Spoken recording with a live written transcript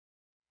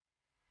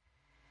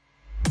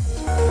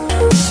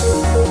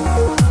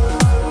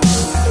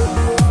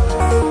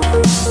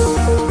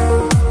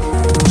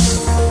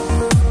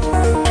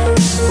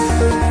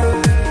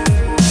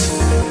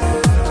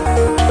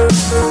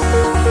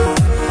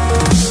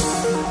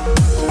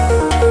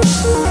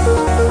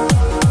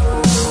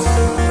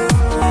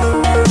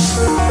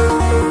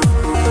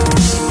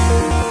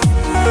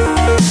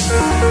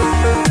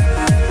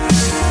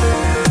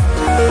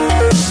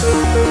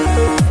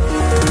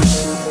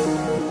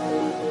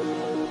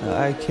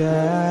I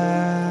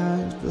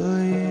can't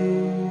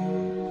believe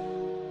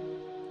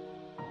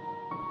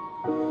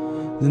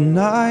the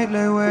night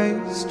lay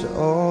waste to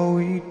all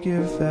we'd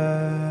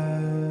given.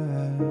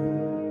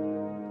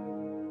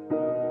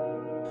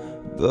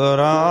 But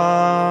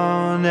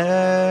honestly,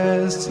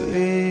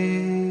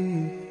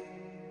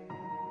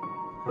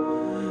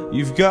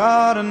 you've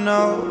gotta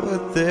know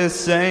that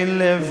this ain't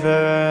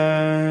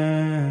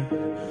living.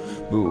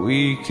 But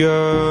we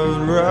could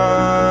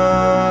run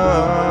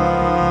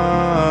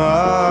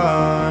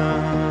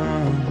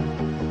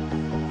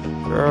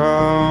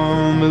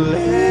from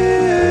Elysium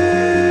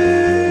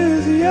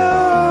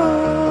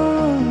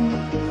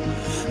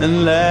and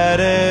let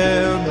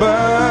it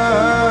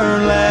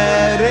burn,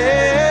 let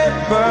it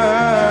burn.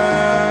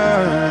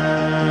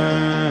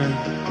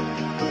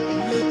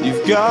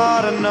 You've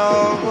gotta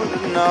know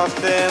that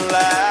nothing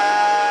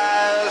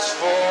lasts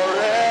forever.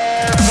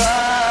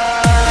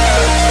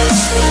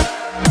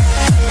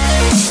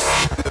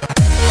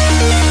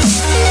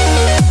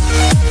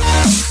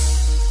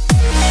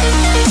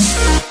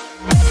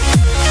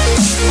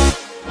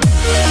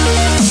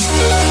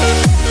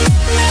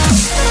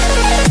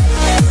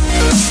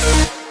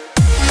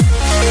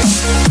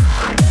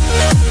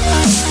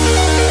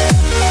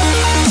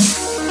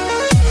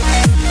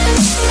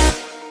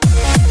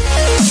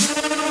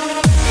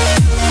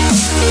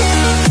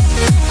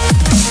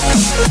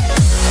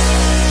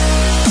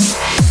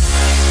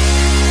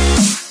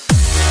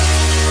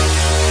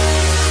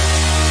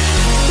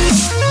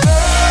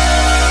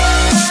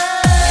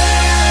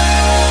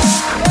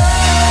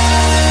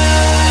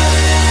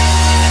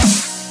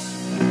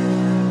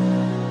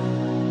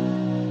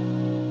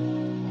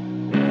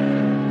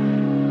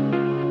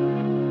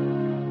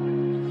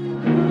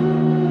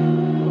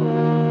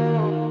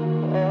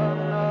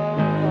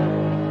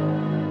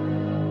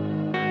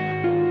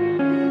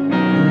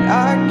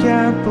 I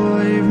can't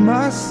believe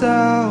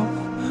myself.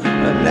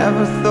 I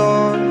never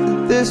thought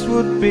that this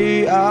would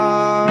be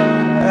our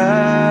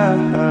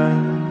end,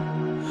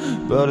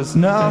 but it's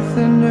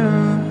nothing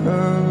new.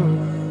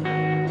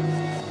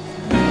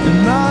 And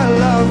my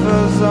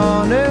lover's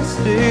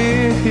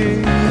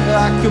honesty,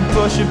 I could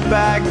push it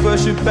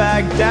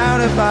back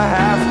down if I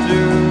have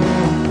to.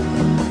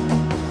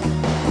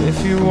 If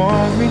you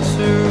want me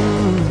to,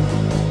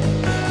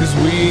 'cause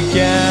we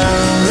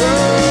can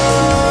run.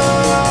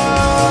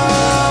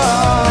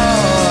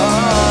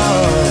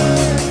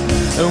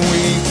 And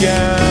we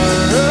can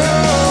run.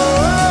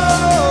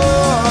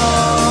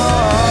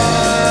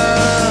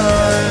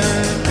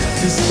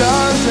 The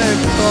stars they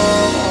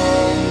fall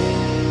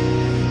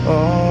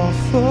all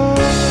for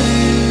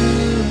you.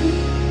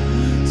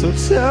 So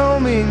tell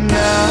me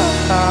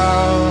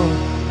now,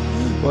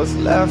 what's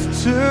left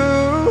to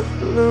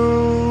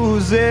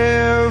lose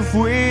if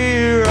we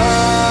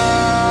run?